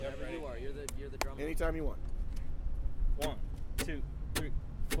Anytime you want. 1, 2, 3,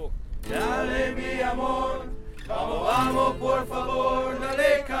 4. Dale mi amor, vamos, vamos, por favor,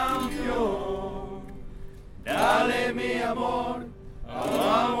 dale campeón. Dale mi amor, vamos,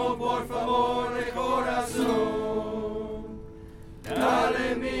 vamos, por favor, de corazón.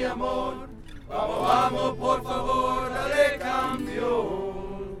 Dale mi amor, vamos, vamos, por favor, dale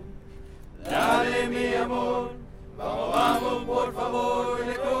campeón. Dale mi amor, vamos, vamos, por favor,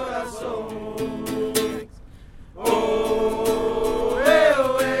 de corazón. Oh,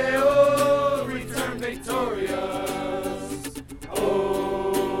 return victorious.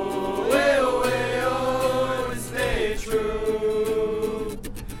 Oh, and stay true.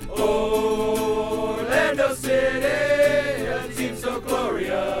 Oh, Orlando City, a team so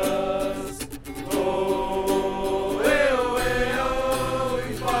glorious. Oh,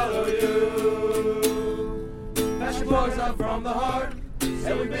 we follow you. Passion pours out from the heart,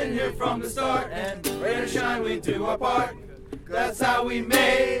 and we've been here from the start, and rain or shine, we do our part. That's how we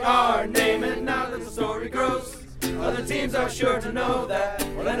made our name, and now that the story grows, other teams are sure to know that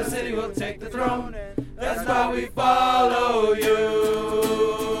Orlando City will take the throne. That's why we follow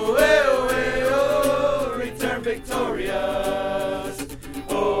you. Return victorious.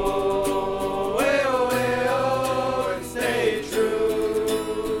 Oh, and stay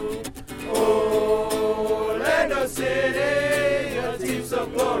true. Oh, Orlando City, a team so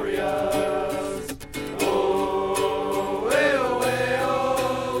glorious. Oh,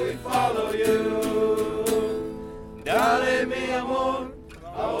 we follow you. Dale mi amor,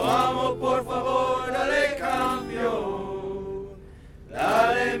 vamos, vamos, por favor, dale campeón.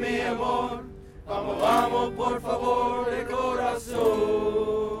 Dale mi amor, vamos, vamos, por favor, de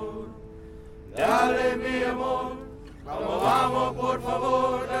corazón. Dale mi amor, vamos, vamos, por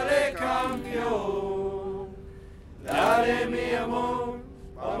favor, dale campeón. Dale mi amor,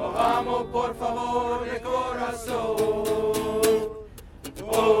 vamos, vamos, por favor, de corazón.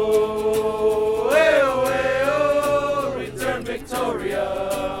 Oh, return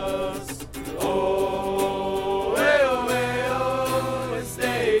victorious. Oh, and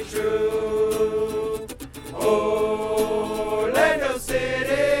stay true. Oh, Orlando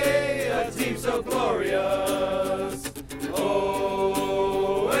City, a team so glorious.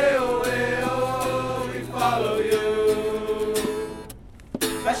 Oh, we follow you.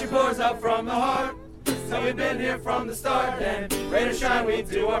 Passion pours out from the heart, so we've been here from the start, and rain or shine, we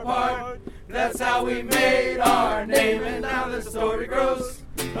do our part. That's how we made our name, and now the story grows.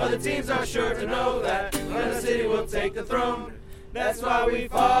 Other teams are sure to know that Orlando City will take the throne. That's why we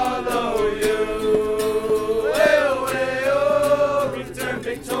follow you. Return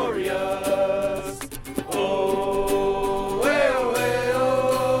victorious. Oh,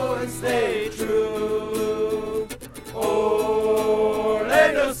 and stay true. Oh,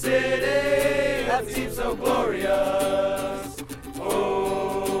 Orlando City, that seems so glorious.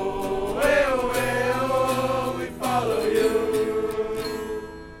 Oh, we follow you.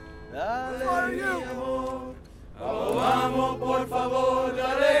 Dale mi amor, vamos, vamos, por favor,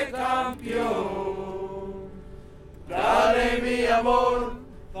 dale campeón. Dale mi amor,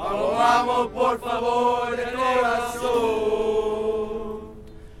 vamos, vamos, por favor, de corazón.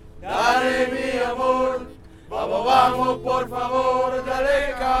 Dale mi amor, vamos, vamos, por favor,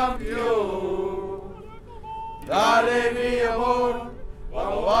 dale campeón. Dale mi amor,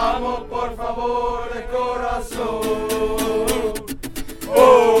 vamos, vamos, por favor, de corazón.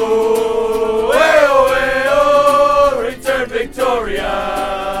 Oh, return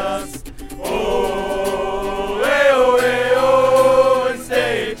victorious. Oh, and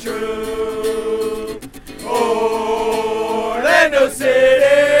stay true. Oh, Orlando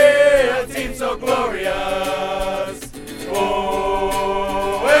City, a team so glorious.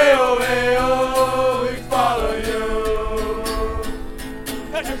 Oh, we follow you.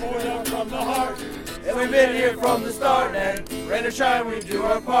 Passion pours out from the heart, and we've been here from the start, and rain or shine, we do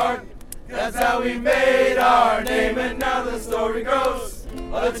our part. That's how we made our name, and now the story grows.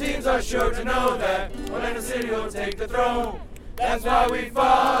 Other teams are sure to know that Orlando City will take the throne. That's why we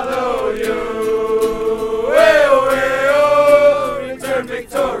follow you. Return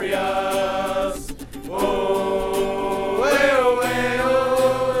victorious.